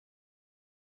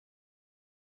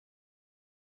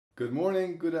Good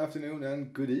morning, good afternoon,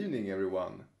 and good evening,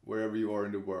 everyone, wherever you are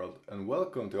in the world, and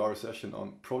welcome to our session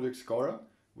on Project Skara,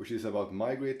 which is about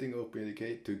migrating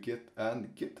OpenJDK to Git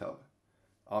and GitHub.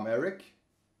 I'm Erik.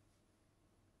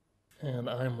 And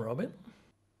I'm Robin.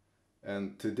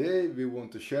 And today we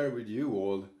want to share with you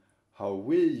all how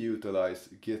we utilize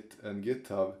Git and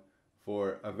GitHub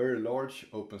for a very large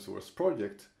open source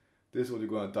project. This is what we're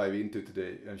going to dive into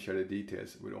today and share the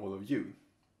details with all of you.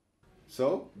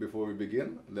 So, before we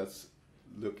begin, let's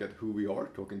look at who we are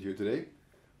talking to you today.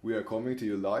 We are coming to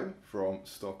you live from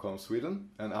Stockholm, Sweden,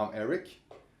 and I'm Erik.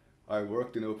 I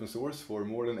worked in open source for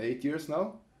more than 8 years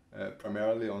now,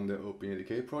 primarily on the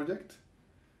OpenJDK project.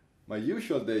 My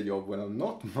usual day job when I'm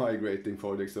not migrating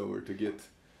projects over to Git,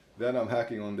 then I'm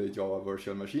hacking on the Java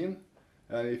virtual machine.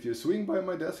 And if you swing by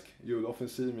my desk, you will often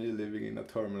see me living in a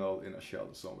terminal in a shell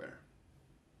somewhere.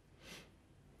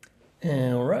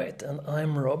 Right, and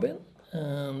I'm Robin,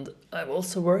 and I've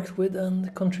also worked with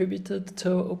and contributed to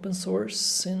open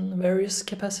source in various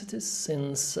capacities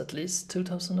since at least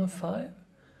 2005.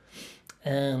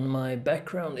 And my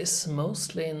background is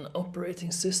mostly in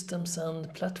operating systems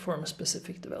and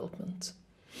platform-specific development.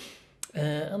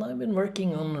 And I've been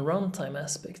working on runtime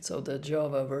aspects of the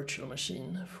Java virtual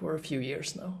machine for a few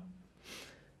years now.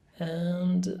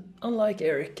 And unlike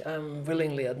Erik, I'm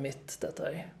willingly admit that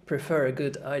I prefer a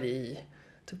good IDE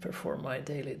to perform my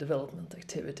daily development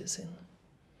activities in.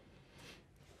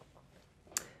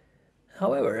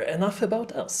 However, enough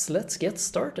about us, let's get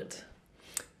started.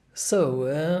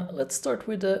 So, let's start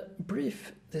with a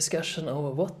brief discussion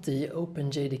of what the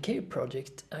OpenJDK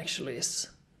project actually is.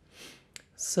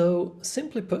 So,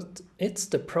 simply put, it's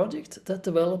the project that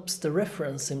develops the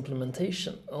reference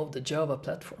implementation of the Java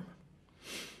platform.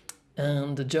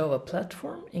 And the Java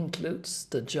platform includes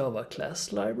the Java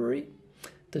class library,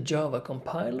 the Java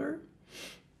compiler,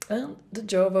 and the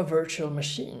Java virtual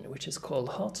machine, which is called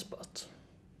Hotspot.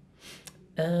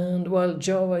 And while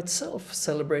Java itself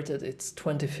celebrated its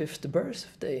 25th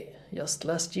birthday just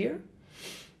last year,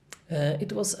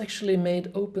 it was actually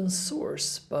made open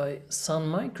source by Sun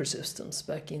Microsystems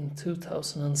back in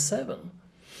 2007.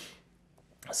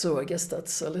 So I guess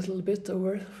that's a little bit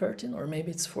over 13 or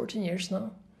maybe it's 14 years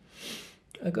now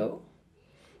ago.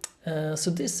 So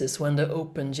this is when the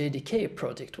OpenJDK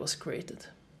project was created.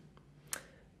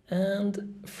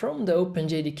 And from the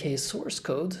OpenJDK source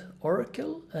code,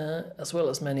 Oracle, as well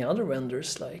as many other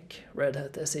vendors like Red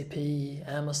Hat, SAP,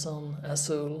 Amazon,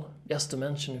 Azure, just to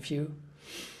mention a few,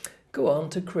 go on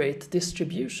to create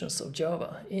distributions of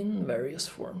Java in various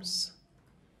forms.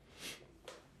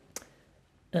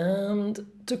 And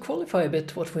to qualify a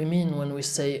bit what we mean when we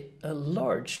say a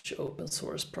large open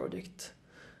source project.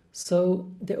 So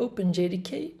the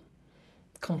OpenJDK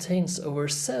contains over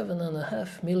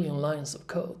 7.5 million lines of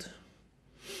code,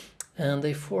 and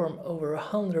they form over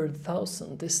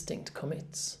 100,000 distinct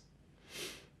commits.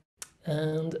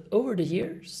 And over the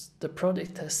years, the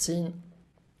project has seen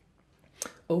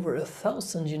over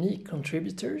 1,000 unique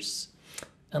contributors,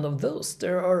 and of those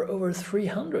there are over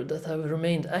 300 that have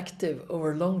remained active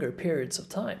over longer periods of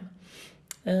time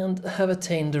and have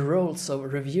attained the roles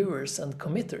of reviewers and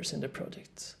committers in the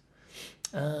project.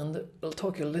 And we'll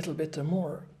talk a little bit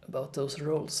more about those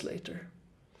roles later.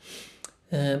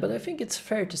 But I think it's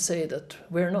fair to say that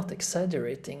we're not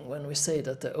exaggerating when we say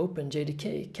that the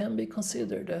OpenJDK can be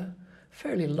considered a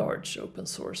fairly large open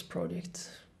source project.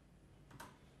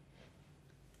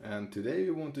 And today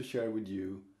we want to share with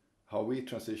you how we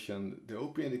transitioned the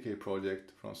OpenJDK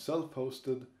project from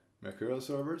self-hosted Mercurial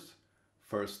servers,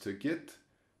 first to Git,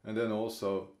 and then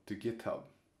also to GitHub.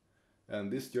 And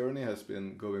this journey has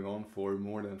been going on for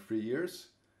more than 3 years.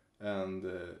 And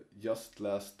just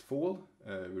last fall,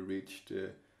 we reached the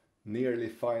nearly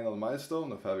final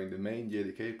milestone of having the main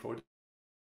JDK project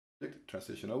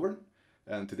transition over.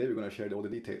 And today we're going to share all the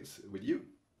details with you.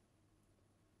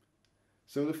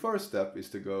 So the first step is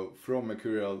to go from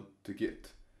Mercurial to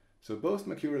Git. So both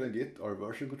Mercurial and Git are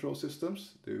version control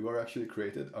systems. They were actually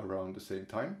created around the same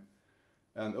time.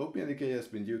 And OpenJDK has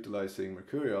been utilizing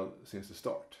Mercurial since the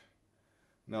start.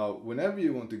 Now, whenever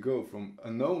you want to go from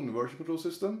a known version control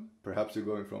system, perhaps you're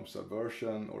going from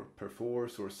Subversion or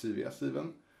Perforce or CVS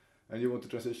even, and you want to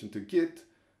transition to Git,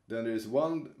 then there is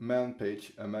one man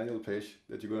page, a manual page,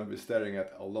 that you're going to be staring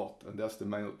at a lot, and that's the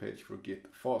manual page for Git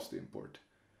fast import.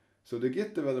 So the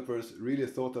Git developers really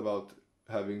thought about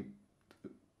having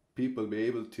people be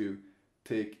able to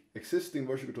take existing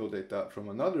version control data from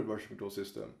another version control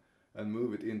system and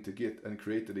move it into Git and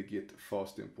created a Git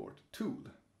fast import tool.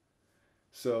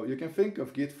 So you can think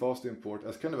of Git fast import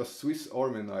as kind of a Swiss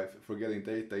Army knife for getting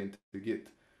data into Git.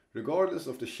 Regardless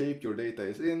of the shape your data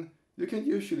is in, you can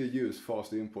usually use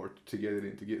fast import to get it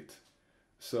into Git.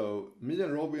 So me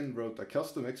and Robin wrote a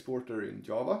custom exporter in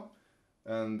Java,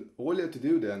 and all you have to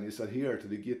do then is adhere to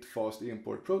the Git fast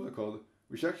import protocol,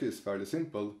 which actually is fairly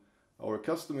simple. Our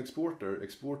custom exporter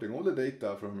exporting all the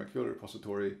data from a Mercurial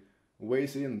repository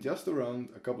weighs in just around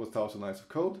a couple of thousand lines of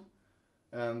code.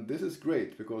 And this is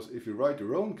great because if you write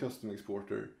your own custom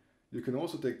exporter, you can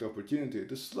also take the opportunity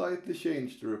to slightly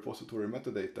change the repository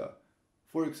metadata.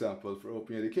 For example, for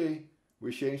OpenJDK,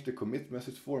 we changed the commit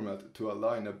message format to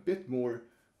align a bit more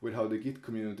with how the Git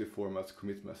community formats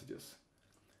commit messages.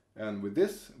 And with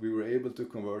this, we were able to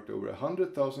convert over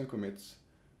 100,000 commits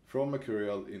from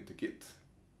Mercurial into Git.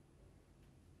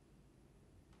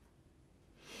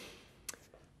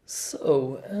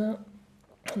 So,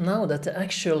 now that the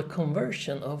actual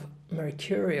conversion of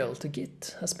Mercurial to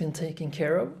Git has been taken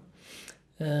care of,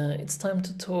 it's time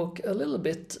to talk a little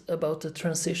bit about the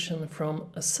transition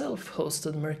from a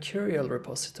self-hosted Mercurial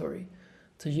repository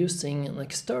to using an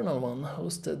external one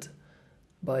hosted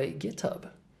by GitHub.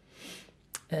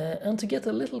 And to get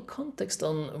a little context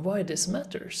on why this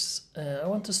matters, I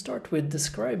want to start with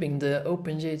describing the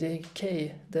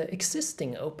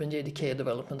existing OpenJDK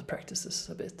development practices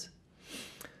a bit.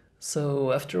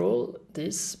 So after all,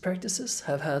 these practices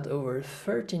have had over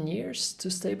 13 years to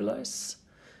stabilize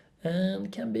and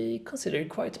can be considered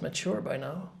quite mature by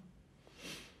now.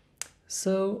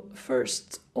 So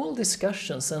first, all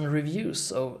discussions and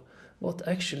reviews of what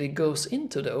actually goes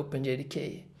into the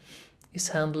OpenJDK is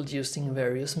handled using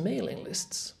various mailing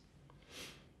lists.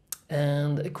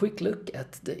 And a quick look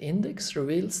at the index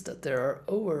reveals that there are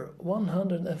over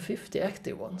 150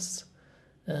 active ones,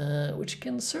 which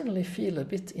can certainly feel a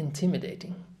bit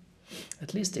intimidating,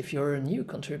 at least if you're a new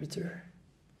contributor.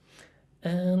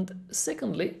 And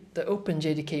secondly, the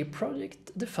OpenJDK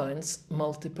project defines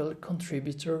multiple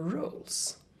contributor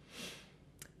roles.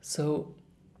 So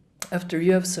after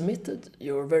you have submitted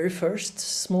your very first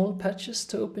small patches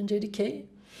to OpenJDK,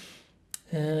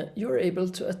 you're able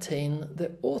to attain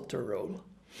the author role,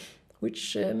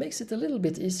 which makes it a little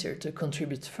bit easier to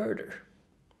contribute further.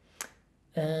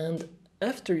 And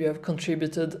after you have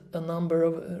contributed a number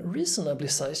of reasonably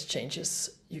sized changes,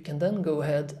 you can then go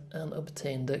ahead and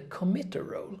obtain the committer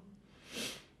role.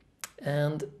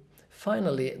 And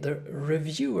finally, the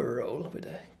reviewer role with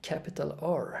a capital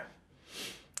R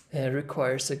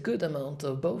requires a good amount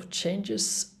of both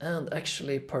changes and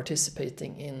actually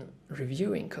participating in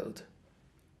reviewing code.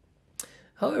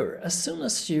 However, as soon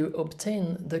as you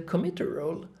obtain the committer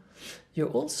role, you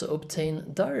also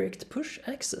obtain direct push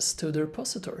access to the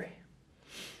repository.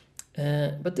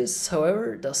 But this,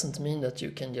 however, doesn't mean that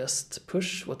you can just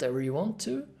push whatever you want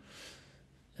to.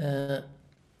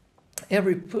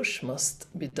 Every push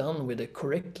must be done with a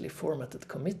correctly formatted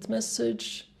commit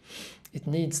message. It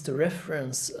needs to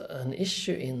reference an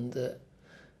issue in the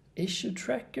issue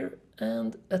tracker,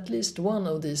 and at least one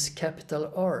of these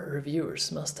capital R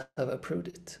reviewers must have approved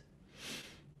it.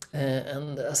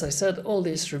 And as I said, all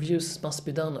these reviews must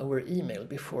be done over email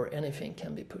before anything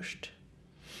can be pushed.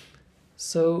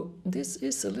 So this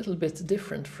is a little bit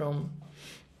different from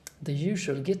the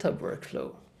usual GitHub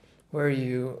workflow, where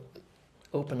you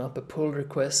open up a pull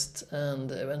request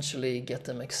and eventually get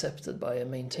them accepted by a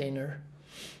maintainer,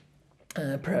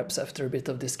 perhaps after a bit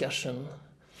of discussion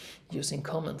using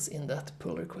comments in that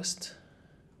pull request.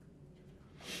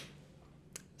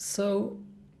 So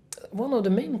one of the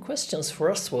main questions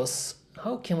for us was,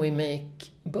 how can we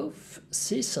make both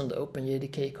seasoned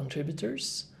OpenJDK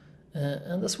contributors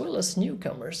and as well as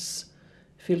newcomers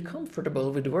feel comfortable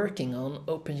with working on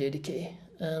OpenJDK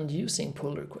and using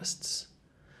pull requests?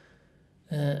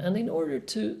 And in order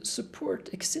to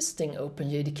support existing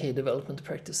OpenJDK development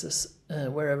practices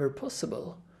wherever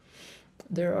possible,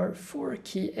 there are 4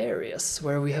 key areas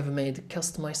where we have made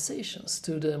customizations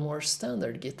to the more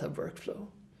standard GitHub workflow.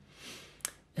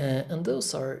 And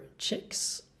those are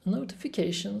checks,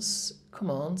 notifications,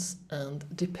 commands, and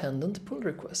dependent pull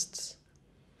requests.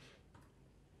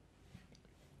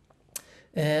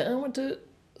 I want to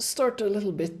start a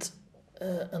little bit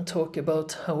and talk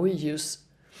about how we use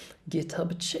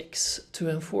GitHub checks to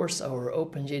enforce our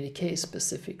OpenJDK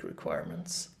specific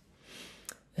requirements.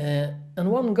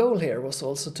 And one goal here was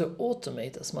also to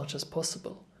automate as much as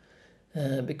possible,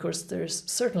 because there's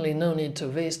certainly no need to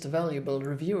waste valuable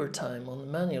reviewer time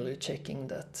on manually checking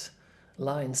that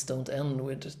lines don't end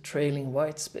with trailing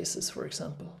white spaces, for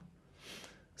example.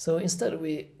 So instead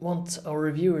we want our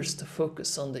reviewers to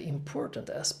focus on the important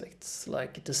aspects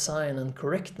like design and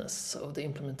correctness of the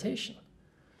implementation.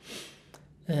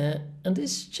 And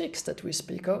these checks that we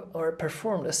speak of are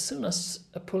performed as soon as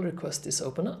a pull request is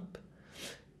opened up.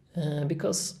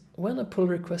 because when a pull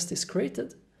request is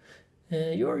created,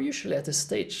 you are usually at a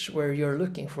stage where you're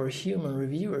looking for human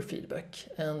reviewer feedback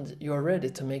and you are ready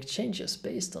to make changes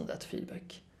based on that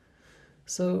feedback.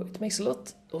 So it makes a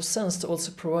lot of sense to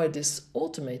also provide this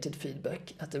automated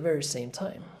feedback at the very same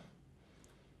time.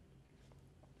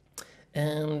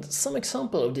 And some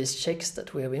example of these checks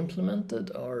that we have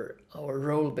implemented are our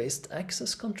role-based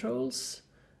access controls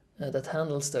that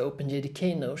handles the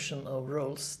OpenJDK notion of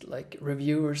roles like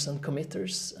reviewers and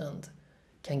committers and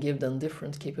can give them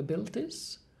different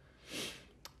capabilities.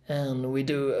 And we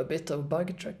do a bit of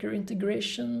bug tracker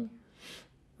integration.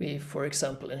 We, for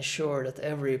example, ensure that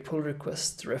every pull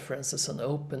request references an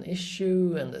open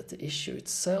issue and that the issue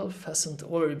itself hasn't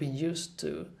already been used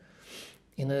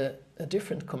in a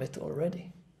different commit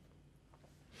already.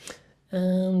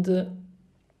 And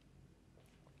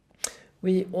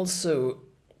we also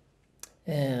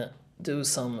do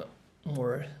some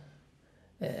more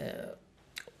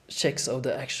checks of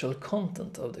the actual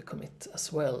content of the commit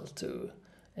as well to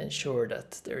ensure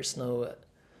that there is no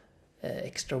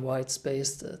extra white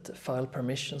space, that the file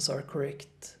permissions are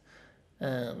correct,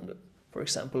 and for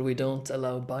example, we don't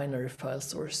allow binary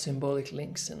files or symbolic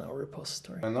links in our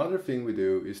repository. Another thing we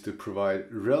do is to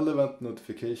provide relevant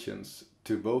notifications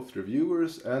to both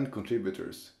reviewers and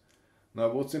contributors. Now,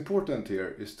 what's important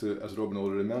here is to, as Robin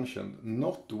already mentioned,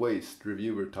 not waste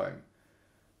reviewer time.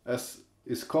 As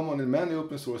is common in many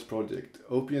open source projects,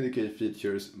 OpenJDK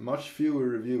features much fewer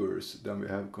reviewers than we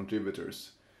have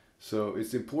contributors. So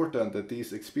it's important that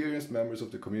these experienced members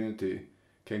of the community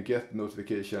can get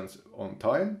notifications on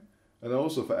time and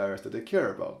also for areas that they care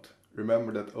about.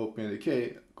 Remember that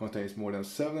OpenJDK contains more than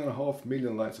 7.5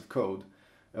 million lines of code,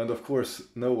 and of course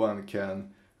no one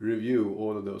can review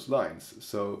all of those lines.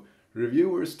 So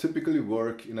reviewers typically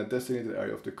work in a designated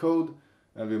area of the code,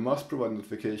 and we must provide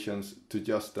notifications to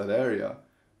just that area.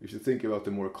 If you think about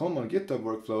the more common GitHub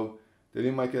workflow, then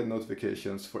you might get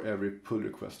notifications for every pull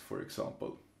request, for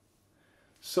example.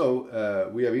 So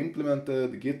we have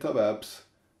implemented GitHub apps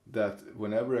that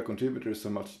whenever a contributor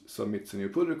submits a new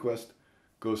pull request,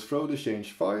 goes through the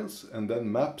change files and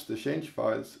then maps the change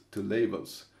files to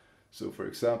labels. So for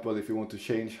example, if you want to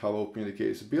change how OpenJDK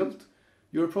is built,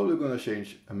 you're probably going to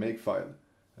change a makefile.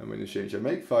 And when you change a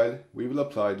makefile, we will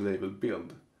apply the label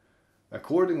build.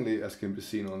 Accordingly, as can be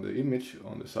seen on the image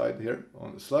on the side here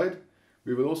on the slide,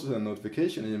 we will also send a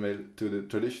notification email to the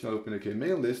traditional OpenJDK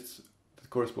mailing lists that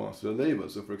corresponds to the label.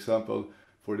 So for example,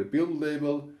 for the build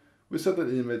label, we send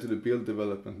an email to the build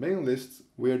development mailing lists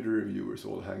where the reviewers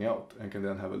all hang out and can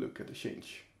then have a look at the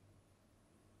change.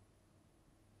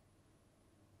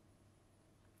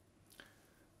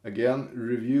 Again,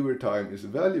 reviewer time is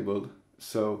valuable,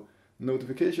 so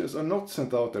notifications are not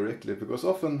sent out directly because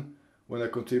often when a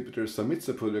contributor submits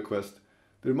a pull request,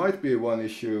 there might be one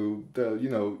issue that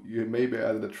you maybe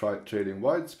added a trading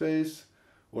white space,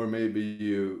 or maybe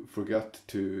you forgot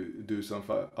to do some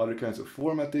other kinds of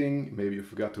formatting, maybe you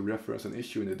forgot to reference an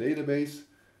issue in the database,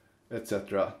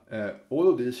 etc. All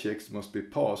of these checks must be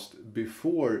passed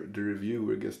before the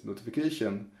reviewer gets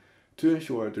notification to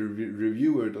ensure that the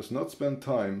reviewer does not spend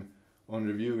time on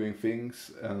reviewing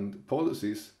things and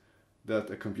policies that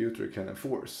a computer can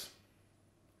enforce.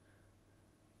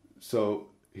 So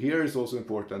here is also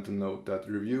important to note that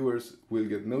reviewers will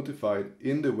get notified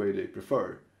in the way they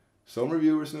prefer. Some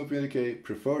reviewers in OpenJDK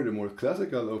prefer the more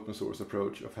classical open source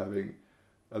approach of having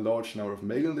a large number of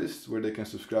mailing lists where they can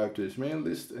subscribe to each mailing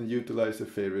list and utilize their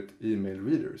favorite email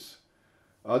readers.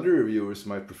 Other reviewers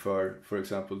might prefer, for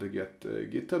example, to get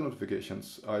GitHub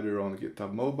notifications either on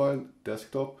GitHub mobile,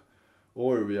 desktop,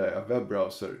 or via a web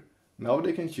browser. Now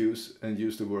they can choose and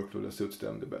use the workflow that suits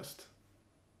them the best.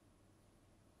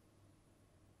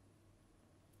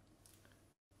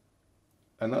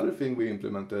 Another thing we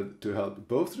implemented to help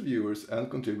both reviewers and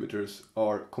contributors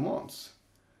are commands.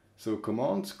 So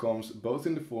commands comes both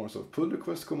in the forms of pull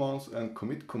request commands and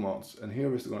commit commands, and here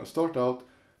we're going to start out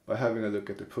by having a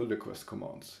look at the pull request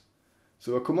commands.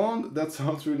 So a command, that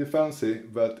sounds really fancy,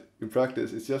 but in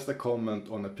practice it's just a comment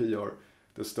on a PR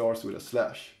that starts with a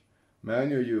slash.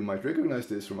 Many of you might recognize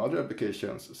this from other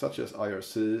applications such as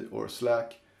IRC or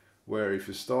Slack, where if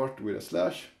you start with a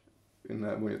slash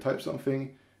when you type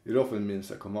something, it often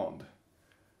means a command.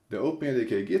 The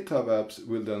OpenJDK GitHub apps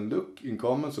will then look in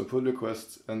comments or pull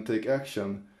requests and take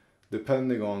action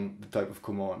depending on the type of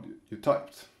command you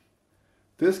typed.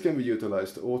 This can be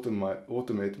utilized to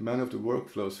automate many of the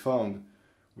workflows found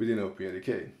within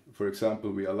OpenJDK. For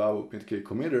example, we allow OpenJDK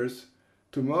committers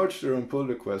to merge their own pull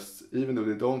requests even though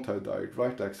they don't have direct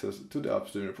write access to the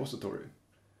upstream repository.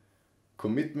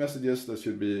 Commit messages, that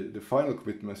should be the final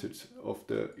commit message of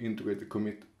the integrated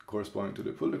commit corresponding to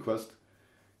the pull request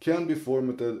can be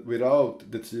formatted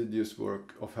without the tedious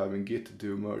work of having Git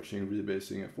do merging,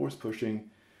 rebasing, and force pushing.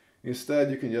 Instead,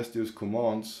 you can just use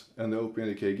commands, and the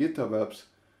OpenJDK GitHub apps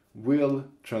will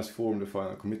transform the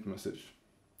final commit message.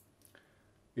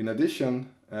 In addition,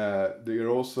 there are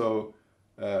also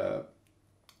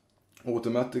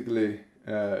automatically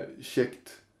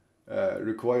checked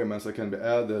requirements that can be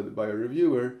added by a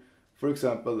reviewer. For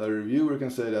example, a reviewer can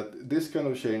say that this kind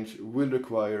of change will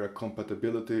require a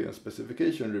compatibility and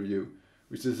specification review,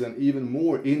 which is an even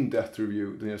more in-depth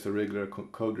review than just a regular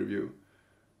code review.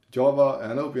 Java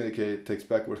and OpenJDK takes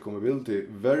backwards compatibility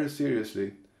very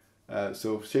seriously,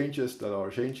 so changes that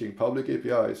are changing public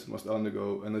APIs must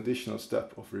undergo an additional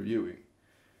step of reviewing.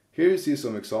 Here you see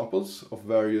some examples of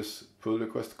various pull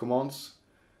request commands.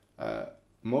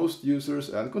 Most users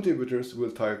and contributors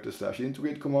will type the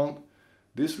 /integrate command.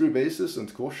 This rebases and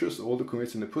squashes all the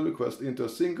commits in the pull request into a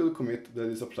single commit that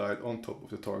is applied on top of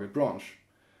the target branch.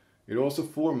 It also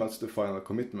formats the final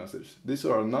commit message. These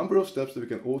are a number of steps that we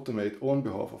can automate on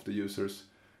behalf of the users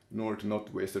in order to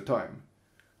not waste their time.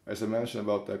 As I mentioned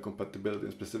about the compatibility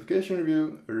and specification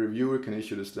review, a reviewer can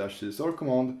issue the /csr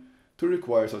command to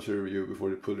require such a review before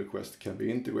the pull request can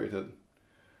be integrated.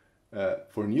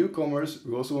 For newcomers,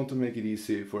 we also want to make it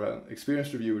easy for an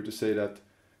experienced reviewer to say that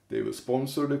they will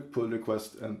sponsor the pull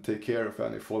request and take care of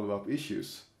any follow-up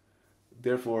issues.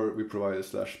 Therefore, we provide a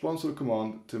 /sponsor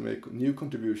command to make new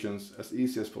contributions as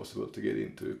easy as possible to get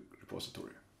into the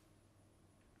repository.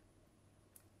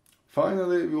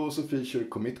 Finally, we also feature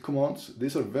commit commands.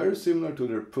 These are very similar to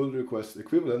their pull request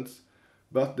equivalents,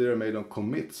 but they are made on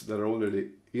commits that are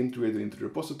already integrated into the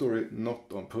repository, not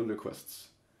on pull requests.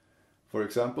 For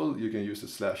example, you can use a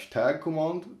 /tag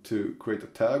command to create a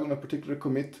tag on a particular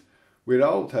commit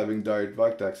without having direct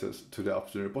write access to the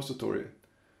upstream repository.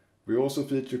 We also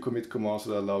feature commit commands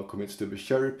that allow commits to be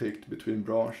cherry-picked between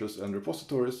branches and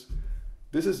repositories.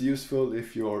 This is useful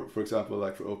if you're, for example,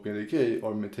 like for OpenJDK,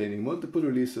 are maintaining multiple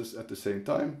releases at the same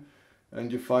time,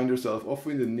 and you find yourself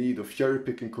often in the need of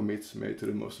cherry-picking commits made to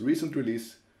the most recent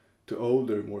release to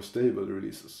older, more stable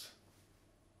releases.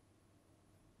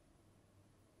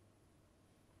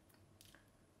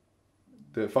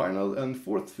 The final and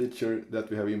fourth feature that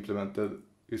we have implemented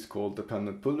is called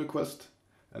dependent pull request,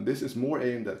 and this is more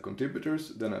aimed at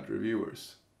contributors than at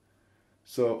reviewers.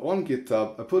 So on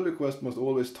GitHub, a pull request must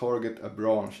always target a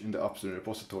branch in the upstream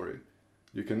repository.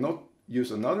 You cannot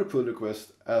use another pull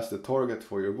request as the target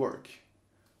for your work.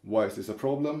 Why is this a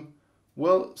problem?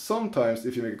 Well, sometimes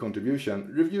if you make a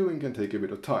contribution, reviewing can take a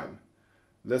bit of time.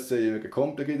 Let's say you make a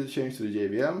complicated change to the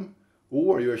JVM,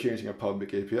 or you are changing a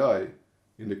public API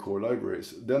in the core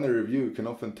libraries. Then a review can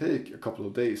often take a couple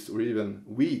of days or even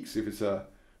weeks if it's a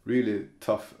really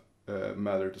tough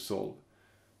matter to solve.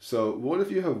 So what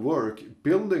if you have work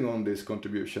building on this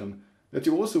contribution that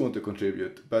you also want to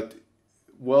contribute, but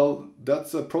well,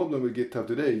 that's a problem with GitHub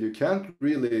today. You can't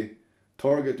really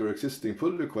target your existing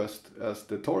pull request as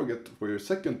the target for your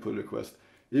second pull request,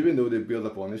 even though they build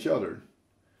upon each other.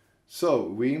 So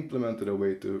we implemented a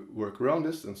way to work around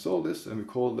this and solve this, and we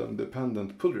call them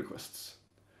dependent pull requests.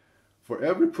 For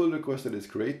every pull request that is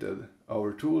created,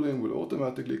 our tooling will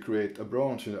automatically create a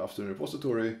branch in the upstream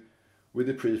repository with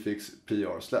the prefix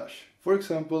PR/. For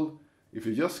example, if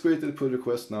you just created pull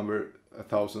request number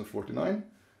 1049,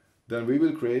 then we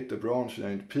will create a branch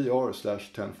named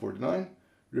PR/1049,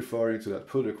 referring to that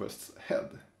pull request's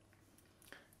head.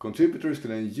 Contributors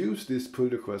can then use this pull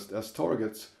request as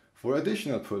targets for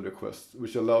additional pull requests,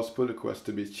 which allows pull requests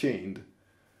to be chained.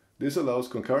 This allows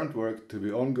concurrent work to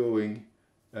be ongoing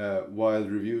while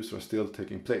reviews are still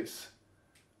taking place.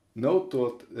 Note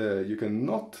that you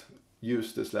cannot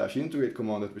use the /integrate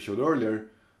command that we showed earlier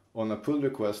on a pull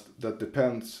request that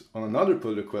depends on another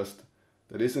pull request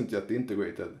that isn't yet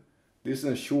integrated. This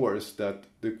ensures that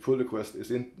the pull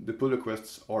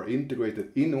requests are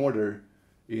integrated in order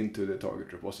into the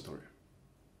target repository.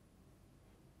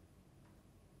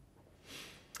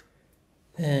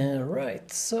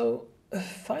 Right, so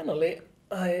finally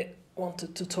I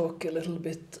wanted to talk a little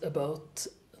bit about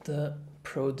the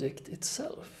project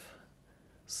itself.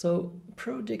 So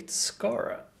project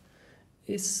Skara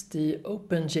is the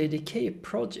OpenJDK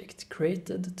project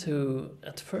created to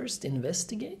at first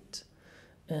investigate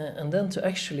and then to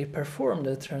actually perform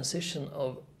the transition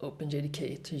of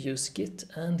OpenJDK to use Git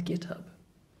and GitHub.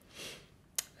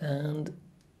 And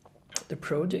the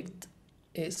project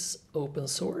is open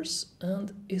source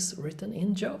and is written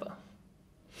in Java.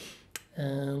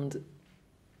 And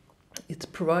it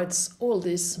provides all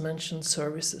these mentioned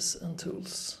services and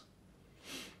tools.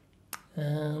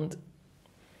 And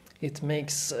it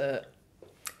makes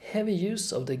heavy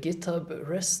use of the GitHub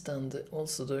REST and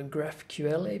also the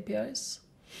GraphQL APIs.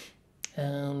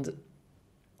 And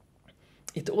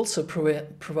it also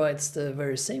provides the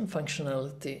very same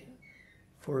functionality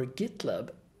for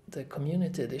GitLab, the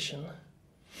community edition.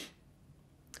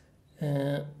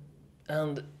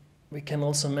 And we can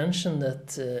also mention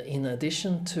that in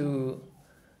addition to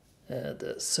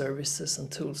the services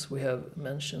and tools we have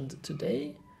mentioned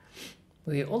today,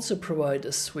 we also provide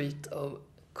a suite of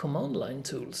command line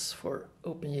tools for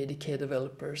OpenJDK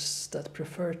developers that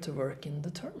prefer to work in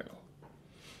the terminal.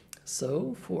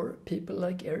 So for people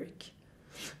like Erik,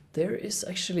 there is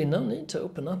actually no need to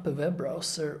open up a web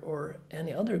browser or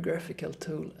any other graphical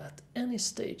tool at any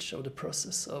stage of the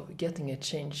process of getting a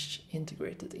change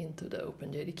integrated into the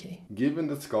OpenJDK. Given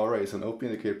that Skara is an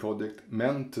OpenJDK project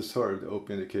meant to serve the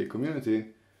OpenJDK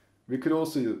community, we could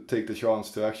also take the chance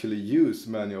to actually use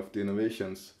many of the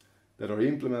innovations that are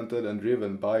implemented and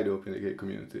driven by the OpenJDK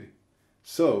community.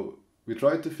 So we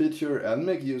try to feature and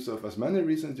make use of as many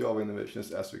recent Java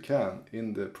innovations as we can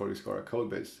in the Project Skara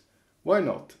codebase. Why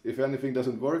not? If anything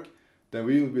doesn't work, then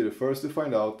we will be the first to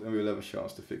find out and we will have a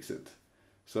chance to fix it.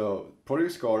 So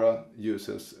Project Skara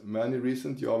uses many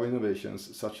recent Java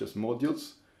innovations such as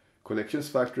modules, collections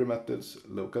factory methods,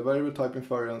 local variable type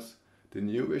invariants, the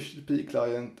new HTTP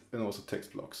client, and also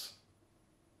text blocks.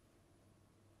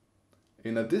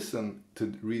 In addition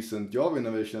to recent Java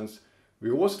innovations,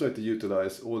 we also try to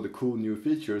utilize all the cool new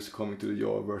features coming to the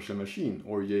Java Virtual Machine,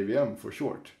 or JVM for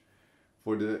short.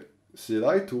 For the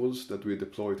CLI tools that we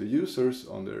deploy to users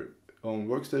on their own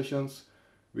workstations,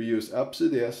 we use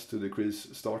AppCDS to decrease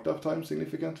startup time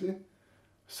significantly.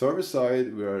 Server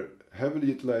side, we are heavily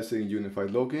utilizing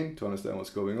unified logging to understand what's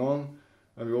going on,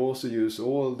 and we also use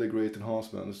all the great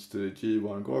enhancements to the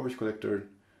G1 garbage collector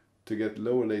to get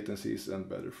lower latencies and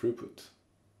better throughput.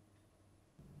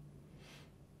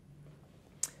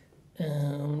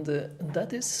 And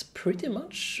that is pretty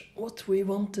much what we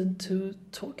wanted to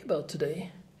talk about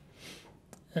today.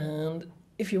 And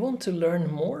if you want to learn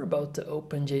more about the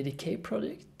OpenJDK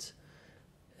project,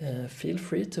 feel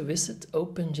free to visit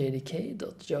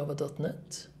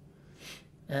openjdk.java.net.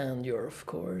 And you're of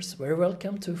course very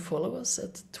welcome to follow us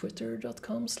at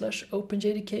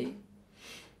twitter.com/openjdk.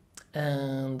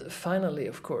 And finally,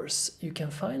 of course, you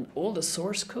can find all the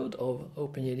source code of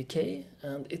OpenJDK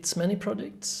and its many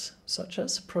projects, such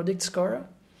as Project Skara,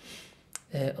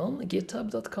 on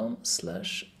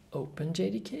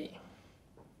github.com/openjdk.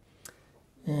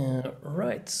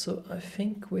 Right, so I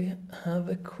think we have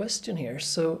a question here.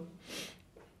 So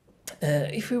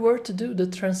if we were to do the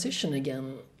transition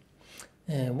again,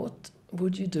 what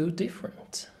would you do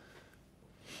different?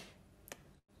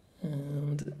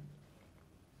 And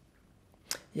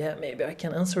yeah, maybe I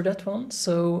can answer that one.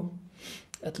 So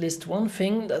at least one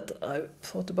thing that I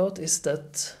thought about is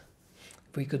that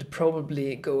we could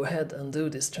probably go ahead and do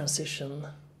this transition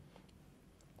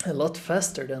a lot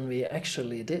faster than we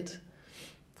actually did.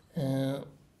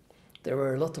 There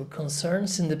were a lot of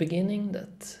concerns in the beginning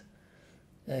that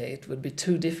it would be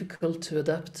too difficult to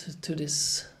adapt to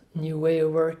this new way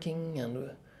of working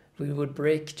and we would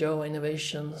break Java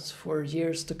innovations for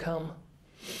years to come.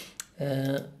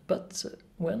 But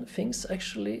when things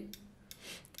actually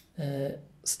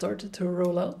started to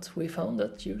roll out, we found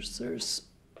that users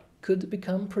could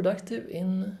become productive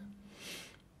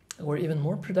or even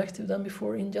more productive than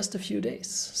before in just a few days.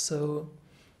 So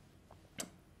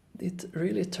it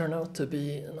really turned out to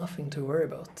be nothing to worry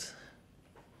about.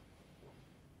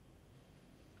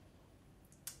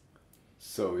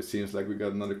 So it seems like we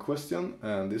got another question,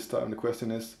 and this time the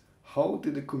question is, how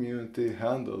did the community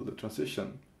handle the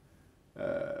transition?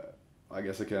 I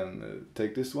guess I can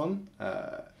take this one.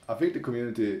 I think the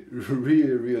community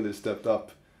really stepped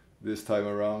up this time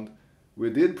around. We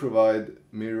did provide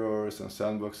mirrors and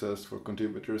sandboxes for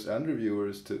contributors and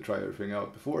reviewers to try everything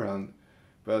out beforehand.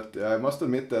 But I must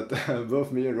admit that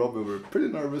both me and Robin were pretty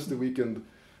nervous the weekend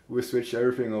we switched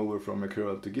everything over from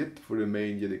Mercurial to Git for the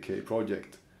main JDK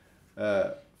project.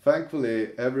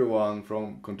 Thankfully, everyone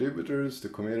from contributors to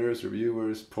committers,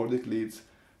 reviewers, project leads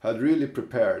had really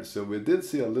prepared, so we did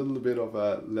see a little bit of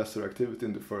a lesser activity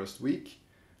in the first week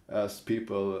as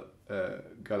people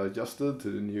got adjusted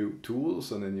to the new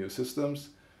tools and the new systems.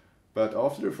 But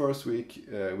after the first week,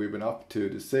 we've been up to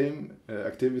the same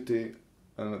activity,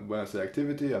 and when I say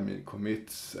activity, I mean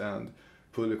commits and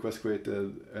pull requests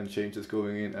created and changes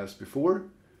going in as before.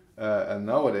 And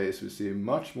nowadays we see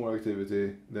much more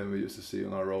activity than we used to see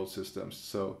on our old systems.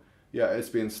 So yeah, it's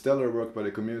been stellar work by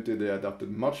the community. They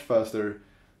adapted much faster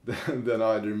than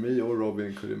either me or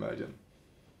Robin could imagine.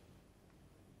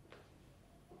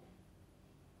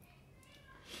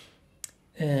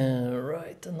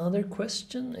 Right, another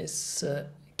question is,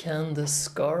 can the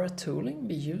Skara tooling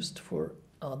be used for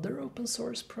other open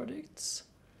source projects?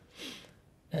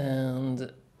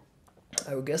 And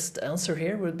I would guess the answer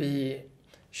here would be,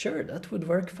 sure, that would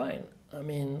work fine. I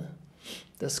mean,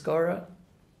 the Skara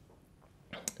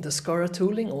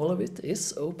tooling, all of it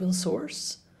is open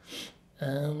source,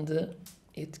 and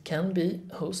it can be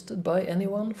hosted by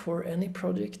anyone for any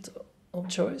project of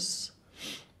choice.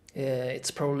 It's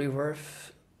probably worth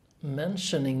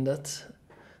mentioning that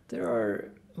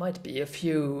there might be a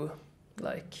few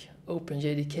like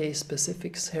OpenJDK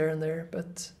specifics here and there,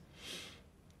 but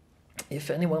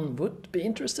if anyone would be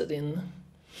interested in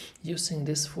using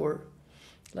this for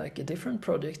like a different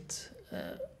project,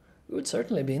 we would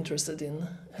certainly be interested in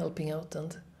helping out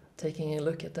and taking a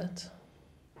look at that.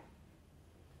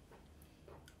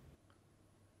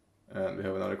 And we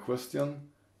have another question.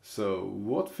 So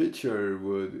what feature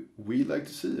would we like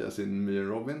to see, as in me and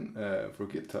Robin, for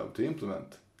GitHub to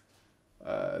implement?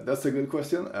 That's a good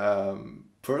question.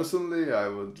 Personally, I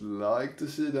would like to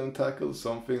see them tackle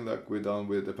something like we've done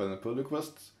with dependent pull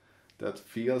requests. That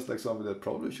feels like something that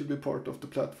probably should be part of the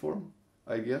platform,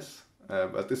 I guess.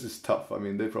 But this is tough. I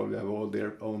mean, they probably have all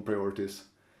their own priorities.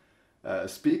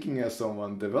 Speaking as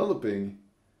someone developing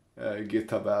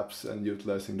GitHub apps and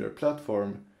utilizing their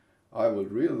platform, I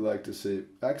would really like to see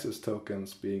access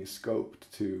tokens being scoped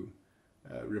to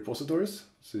repositories,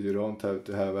 so you don't have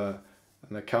to have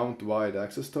an account-wide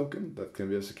access token. That can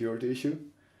be a security issue.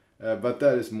 But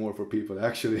that is more for people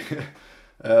actually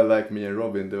like me and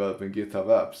Robin developing GitHub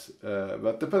apps.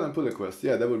 But dependent pull requests,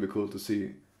 yeah, that would be cool to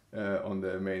see on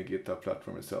the main GitHub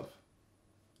platform itself.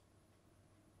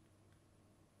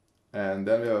 And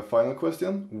then we have a final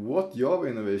question. What Java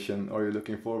innovation are you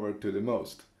looking forward to the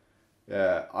most?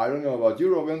 I don't know about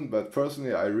you, Robin, but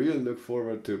personally I really look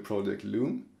forward to Project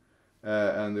Loom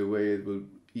and the way it will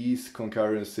ease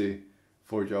concurrency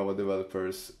for Java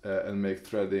developers and make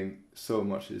threading so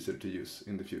much easier to use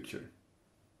in the future.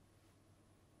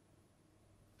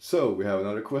 So we have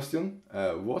another question.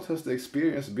 What has the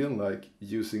experience been like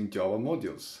using Java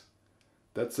modules?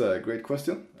 That's a great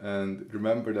question. And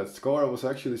remember that Skara was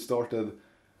actually started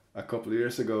a couple of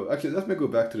years ago. Actually, let me go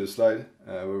back to the slide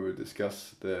where we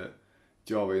discuss the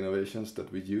Java innovations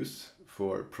that we use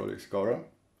for Project Skara.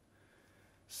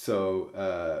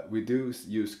 So we do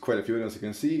use quite a few, as you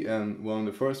can see, and one of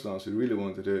the first ones we really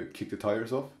wanted to kick the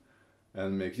tires off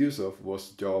and make use of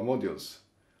was Java modules.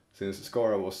 Since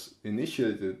Skara was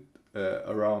initiated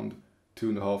around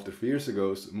 2.5 to 3 years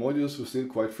ago, modules were still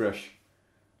quite fresh,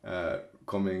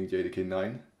 coming JDK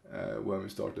 9 when we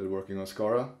started working on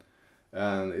Skara.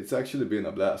 And it's actually been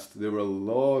a blast. There were a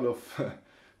lot of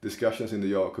discussions in the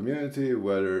Java community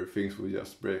whether things would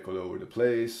just break all over the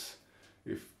place,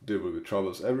 if there will be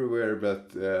troubles everywhere,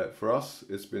 but for us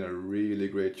it's been a really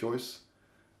great choice.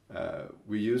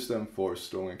 We use them for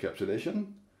strong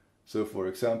encapsulation. So for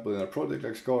example, in a project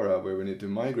like Skara, where we need to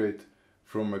migrate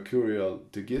from Mercurial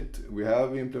to Git, we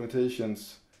have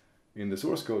implementations in the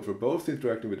source code for both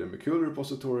interacting with a Mercurial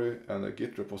repository and a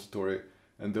Git repository,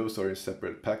 and those are in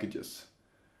separate packages.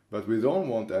 But we don't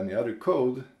want any other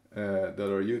code that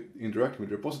are interacting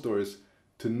with repositories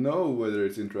to know whether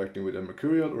it's interacting with a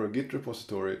Mercurial or a Git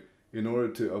repository, in order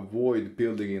to avoid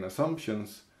building in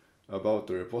assumptions about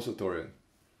the repository.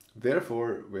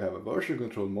 Therefore, we have a version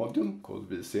control module called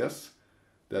VCS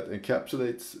that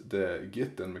encapsulates the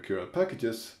Git and Mercurial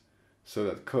packages, so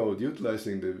that code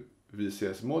utilizing the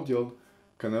VCS module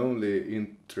can only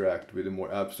interact with a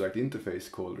more abstract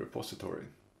interface called repository.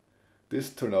 This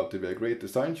turned out to be a great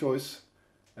design choice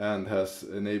and has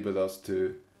enabled us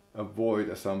to avoid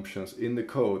assumptions in the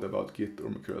code about Git or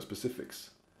Mercurial specifics.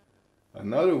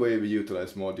 Another way we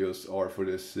utilize modules are for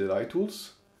the CLI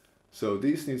tools. So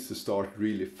these needs to start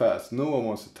really fast. No one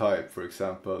wants to type, for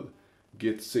example,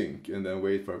 git sync and then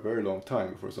wait for a very long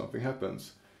time before something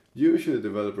happens. Usually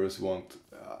developers want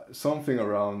something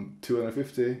around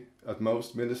 250 at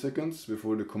most milliseconds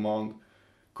before the command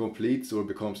completes or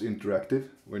becomes interactive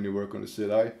when you work on the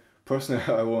CLI. Personally,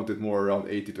 I want it more around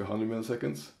 80 to 100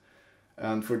 milliseconds.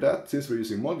 And for that, since we're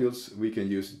using modules, we can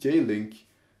use JLink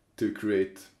to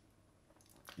create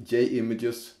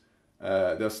JImages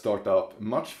that start up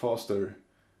much faster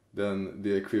than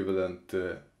the equivalent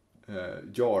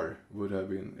jar would have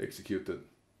been executed.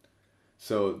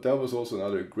 So that was also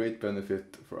another great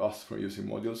benefit for us from using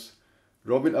modules.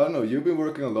 Robin, I don't know, you've been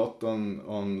working a lot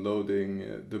on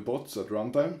loading the bots at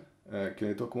runtime. Can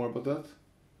you talk more about that?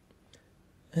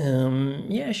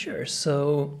 Yeah, sure.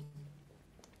 So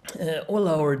all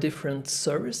our different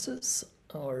services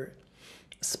are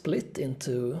split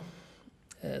into,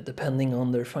 depending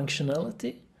on their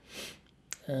functionality.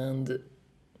 And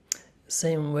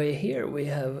same way here, we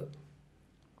have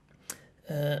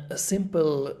a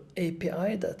simple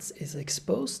API that is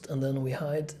exposed, and then we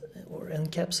hide or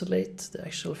encapsulate the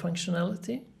actual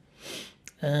functionality.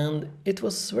 And it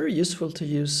was very useful to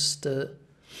use the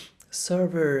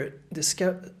service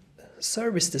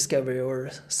discovery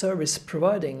or service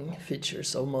providing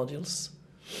features of modules.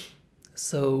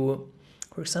 So,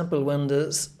 for example, when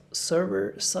the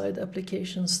server-side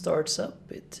application starts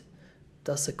up, it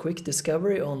does a quick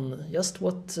discovery on just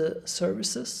what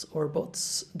services or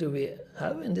bots do we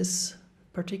have in this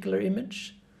particular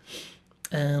image.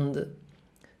 And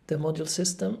the module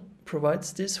system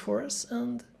provides this for us,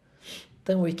 and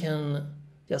then we can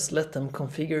just let them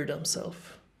configure themselves.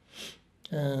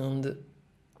 And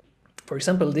for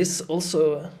example, this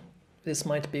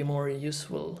might be more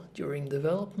useful during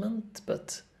development,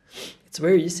 but it's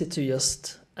very easy to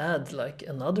just add like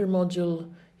another module.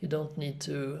 You don't need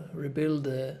to rebuild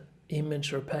the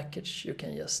image or package. You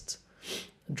can just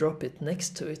drop it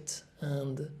next to it,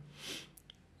 and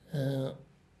the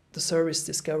service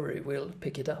discovery will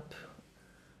pick it up.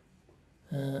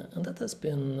 And that has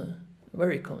been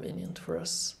very convenient for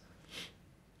us.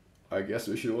 I guess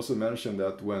we should also mention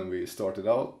that when we started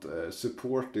out,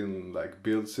 support in like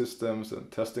build systems and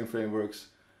testing frameworks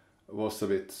was a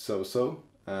bit so-so.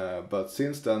 But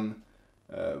since then,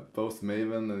 both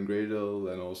Maven and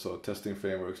Gradle and also testing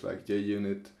frameworks like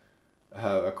JUnit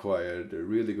have acquired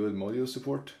really good module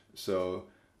support. So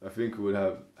I think we would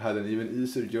have had an even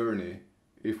easier journey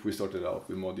if we started out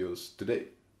with modules today.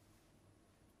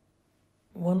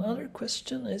 One other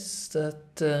question is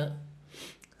that,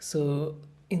 so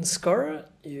in Skara,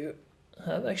 you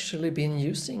have actually been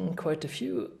using quite a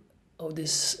few of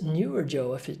these newer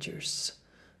Java features.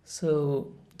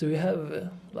 So do you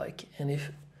have like any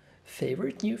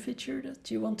favorite new feature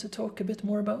that you want to talk a bit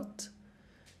more about?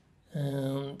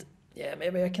 And yeah,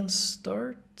 maybe I can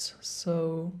start.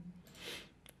 So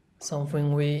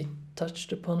something we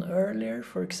touched upon earlier,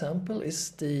 for example,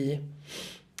 is the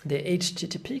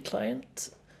HTTP client.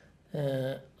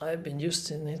 I've been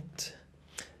using it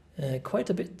quite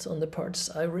a bit on the parts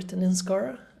I've written in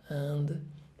Skara, and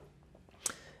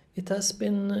it has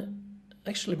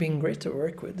actually been great to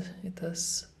work with.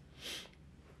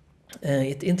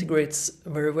 It integrates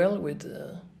very well with,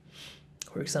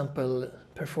 for example,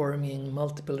 performing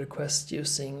multiple requests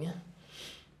using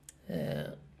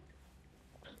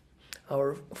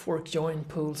our fork join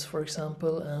pools, for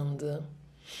example, and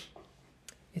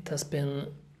it has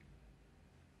been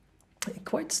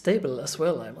quite stable as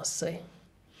well, I must say.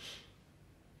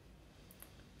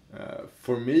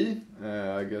 For me,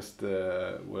 I guess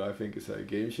what I think is a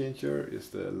game changer is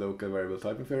the local variable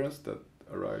type inference that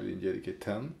arrived in JDK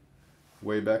 10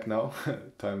 way back now.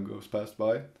 Time goes past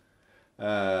by.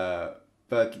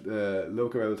 But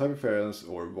local variable type inference,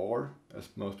 or VAR, as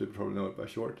most people probably know it by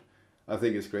short, I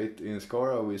think it's great. In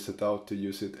Skara, we set out to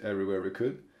use it everywhere we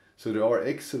could. So there are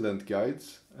excellent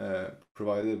guides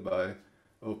provided by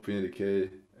OpenJDK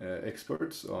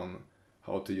experts on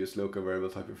how to use local variable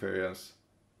type inference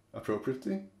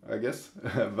appropriately, I guess.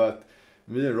 But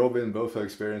me and Robin both have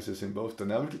experiences in both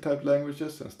dynamically typed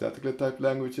languages and statically typed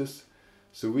languages.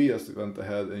 So we just went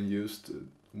ahead and used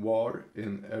var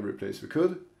in every place we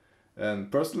could. And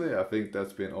personally, I think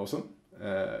that's been awesome.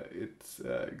 It's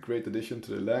a great addition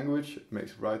to the language. It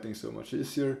makes writing so much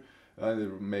easier, and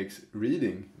it makes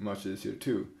reading much easier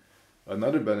too.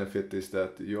 Another benefit is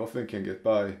that you often can get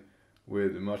by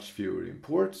with much fewer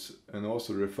imports, and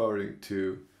also referring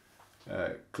to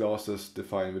classes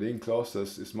defined within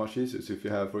classes is much easier. So if you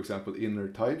have, for example, inner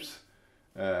types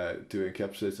to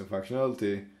encapsulate some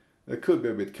functionality, that could be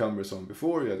a bit cumbersome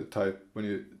before. You had to type, when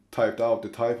you typed out the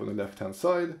type on the left hand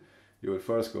side, you would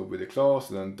first go with the class,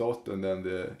 and then dot, and then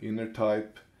the inner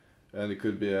type, and it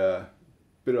could be a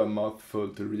bit of a mouthful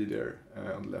to read there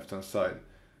on the left hand side.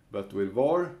 But with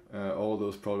var, all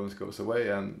those problems goes away,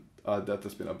 and that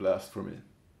has been a blast for me.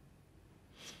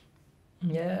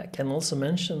 Yeah, I can also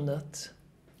mention that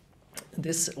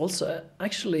this also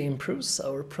actually improves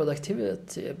our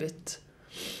productivity a bit.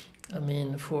 I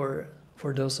mean, for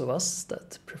those of us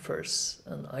that prefers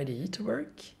an IDE to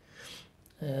work,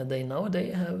 they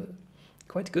nowadays have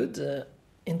quite good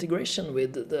integration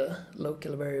with the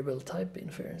local variable type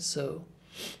inference. So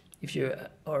if you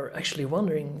are actually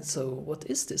wondering, so what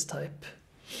is this type?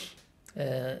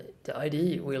 The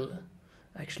IDE will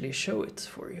actually show it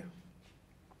for you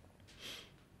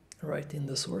right in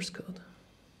the source code.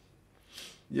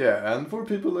 Yeah, and for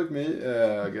people like me,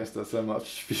 I guess that's a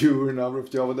much fewer number of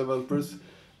Java developers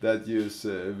that use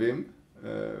Vim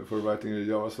for writing the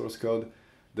Java source code.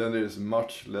 Then there is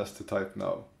much less to type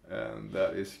now. and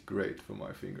that is great for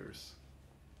my fingers.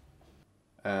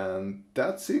 And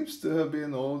that seems to have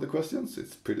been all the questions.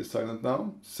 It's pretty silent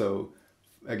now. So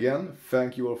again,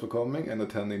 thank you all for coming and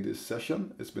attending this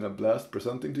session. It's been a blast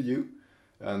presenting to you,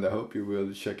 and I hope you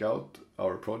will check out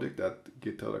our project at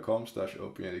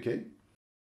github.com/openjdk.